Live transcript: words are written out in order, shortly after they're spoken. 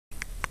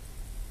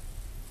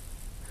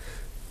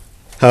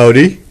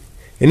Howdy.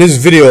 In this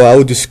video I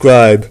will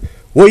describe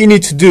what you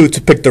need to do to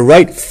pick the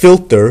right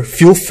filter,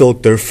 fuel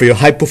filter for your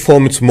high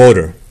performance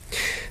motor.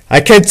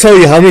 I can't tell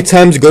you how many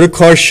times I go to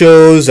car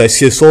shows, I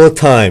see this all the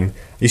time.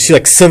 You see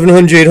like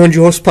 700, 800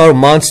 horsepower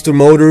monster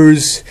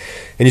motors,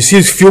 and you see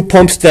these fuel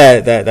pumps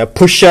that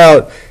push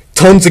out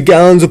tons of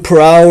gallons per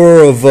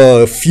hour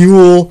of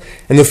fuel,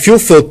 and the fuel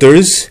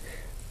filters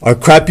are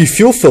crappy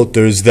fuel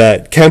filters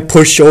that can't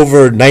push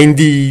over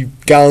 90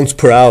 gallons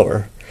per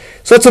hour.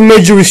 So that's a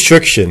major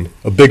restriction,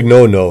 a big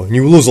no-no, and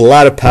you lose a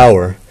lot of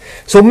power.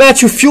 So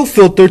match your fuel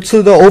filter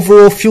to the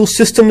overall fuel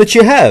system that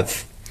you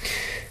have.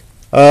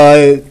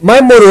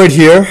 My motor right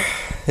here,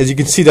 as you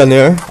can see down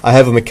there, I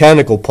have a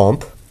mechanical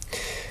pump.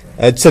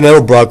 It's an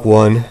Edelbrock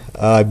one.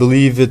 I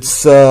believe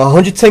it's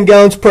 110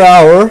 gallons per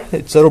hour.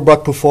 It's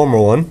Edelbrock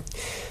Performer one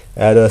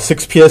at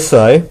 6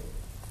 psi.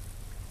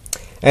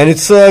 And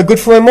it's good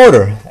for my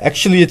motor.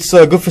 Actually, it's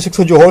good for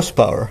 600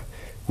 horsepower,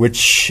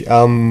 which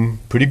I'm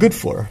pretty good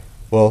for.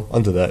 Well,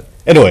 under that.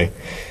 Anyway,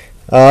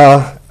 and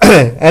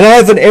I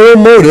have an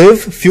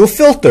Aeromotive fuel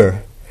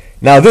filter.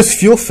 Now, this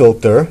fuel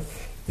filter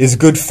is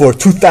good for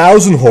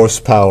 2,000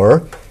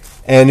 horsepower,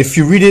 and if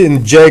you read it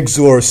in JEGS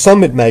or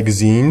Summit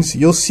magazines,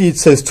 you'll see it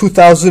says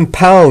 2,000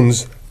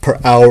 pounds per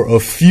hour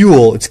of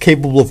fuel it's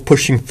capable of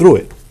pushing through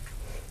it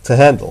to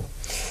handle.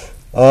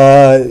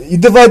 You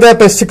divide that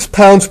by 6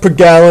 pounds per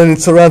gallon,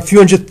 it's around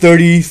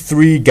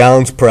 333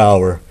 gallons per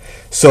hour.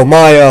 So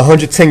my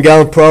 110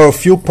 gallon per hour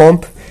fuel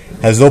pump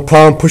has no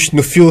problem pushing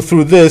the fuel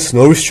through this,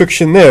 no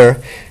restriction there.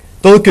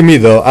 Don't look at me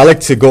though, I like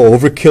to go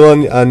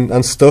overkill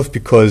on stuff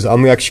because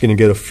I'm actually going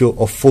to get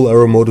a full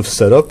Aeromotive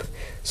setup.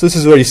 So this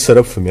is already set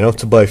up for me. I don't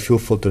have to buy a fuel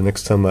filter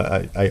next time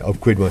I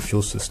upgrade my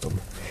fuel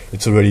system.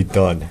 It's already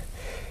done.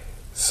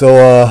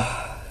 So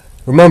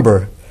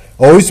remember,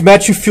 always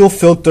match your fuel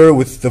filter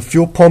with the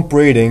fuel pump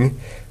rating.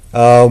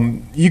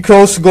 You can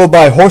also go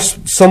by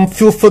some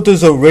fuel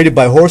filters are rated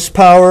by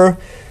horsepower.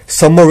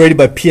 Some are rated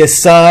by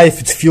PSI if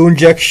it's fuel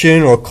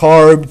injection or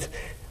carbed,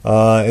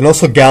 and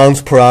also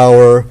gallons per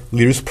hour,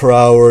 liters per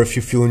hour if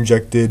you're fuel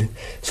injected.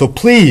 So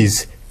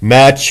please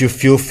match your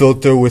fuel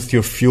filter with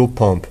your fuel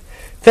pump.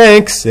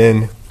 Thanks,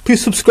 and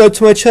please subscribe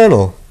to my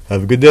channel.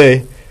 Have a good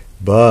day.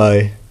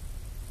 Bye.